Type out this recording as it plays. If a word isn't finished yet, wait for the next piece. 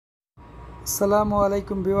আসসালামু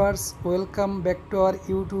আলাইকুম viewers, welcome back to our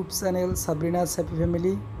YouTube channel Sabrina's happy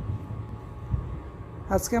family.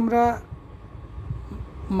 আজকে আমরা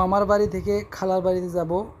মামার বাড়ি থেকে খালার বাড়িতে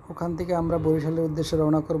যাব। ওখান থেকে আমরা বরিশালের উদ্দেশ্যে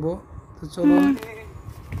রওনা করব। তো চলুন।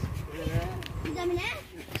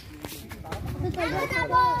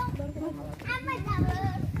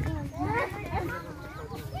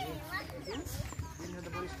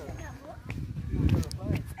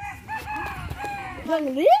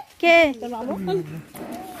 के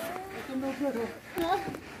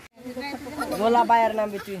गोला बायर नाम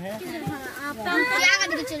बेटी है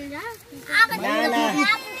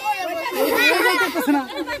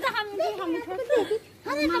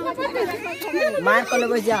मार को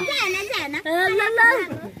बस जा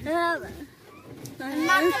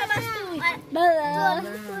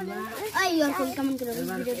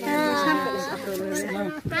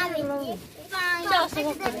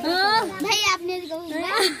भाई आपने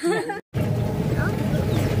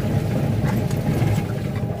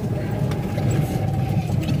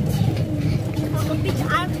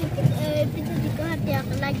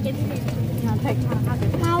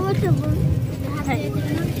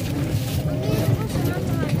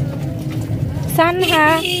Sanha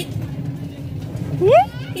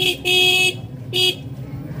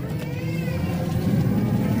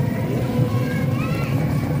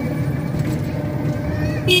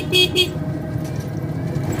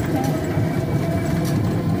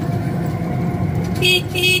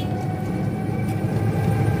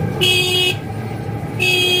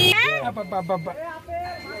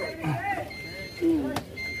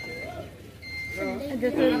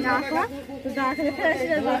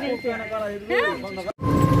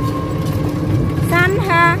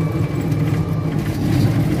Sanha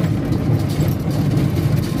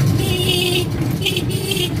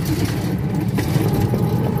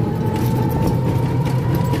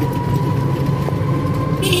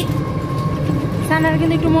Sanhar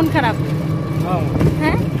কিন্তু একটু মন খারাপ।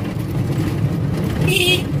 হ্যাঁ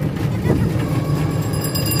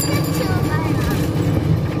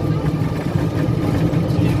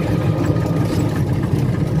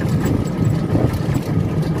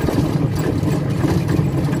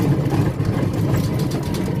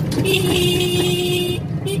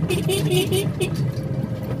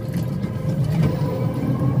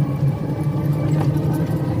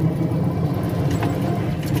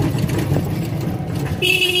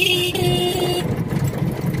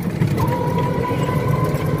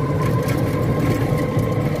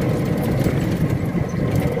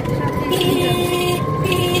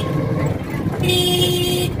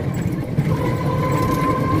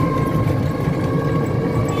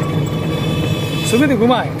সুমিত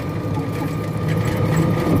ঘুমায়।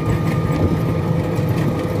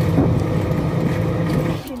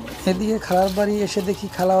 এদিকে খালার বাড়ি এসে দেখি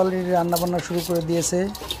খালা অলরেডি রান্নাবান্না শুরু করে দিয়েছে।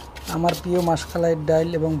 আমার প্রিয় মাসকলাইয়ের ডাল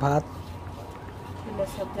এবং ভাত,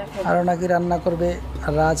 আরও নাকি রান্না করবে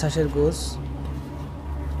রাজহাঁসের গোশ।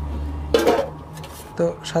 তো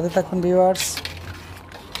সাথে থাকুন ভিউয়ার্স,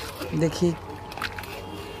 দেখি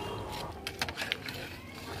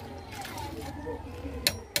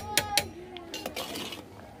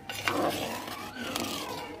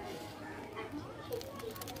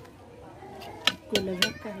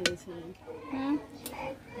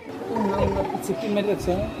চিকেন মেরে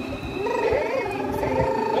রাখছে।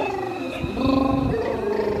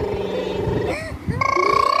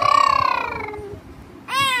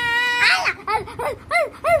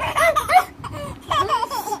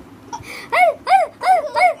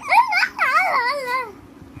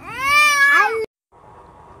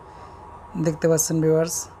 দেখতে পাচ্ছেন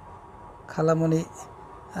ভিউয়ার্স, খালামণি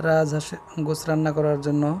রাজহাঁস গোশ রান্না করার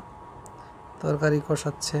জন্য তরকারি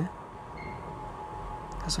কষাচ্ছে।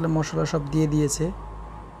 আসলে মশলা সব দিয়ে দিয়েছে।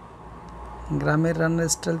 গ্রামের রান্নার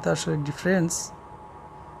স্টাইল তো আসলে ডিফারেন্স।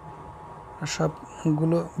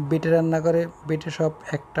 সবগুলো বেটে রান্না করে, বেটে সব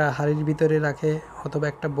একটা হাঁড়ির ভিতরে রাখে অথবা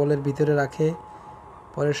একটা বলের ভিতরে রাখে,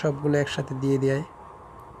 পরে সবগুলো একসাথে দিয়ে দেয়।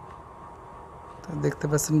 তো দেখতে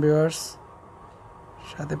পাচ্ছেন ভিউয়ার্স,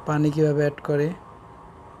 সাথে পানি কীভাবে অ্যাড করে।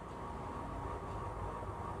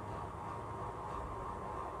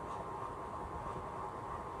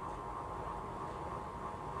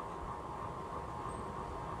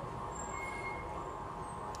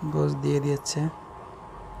 গোশ দিয়ে দিয়েছে।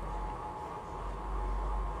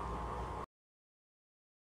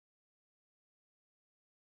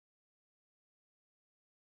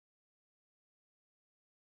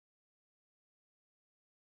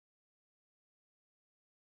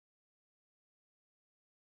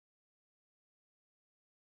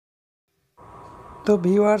 তো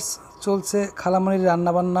ভিউয়ার্স, চলছে খালামণির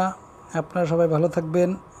রান্নাবান্না। আপনারা সবাই ভালো থাকবেন,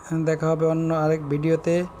 দেখা হবে অন্য আরেক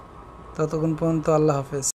ভিডিওতে। ততক্ষণ পর্যন্ত আল্লাহ হাফেজ।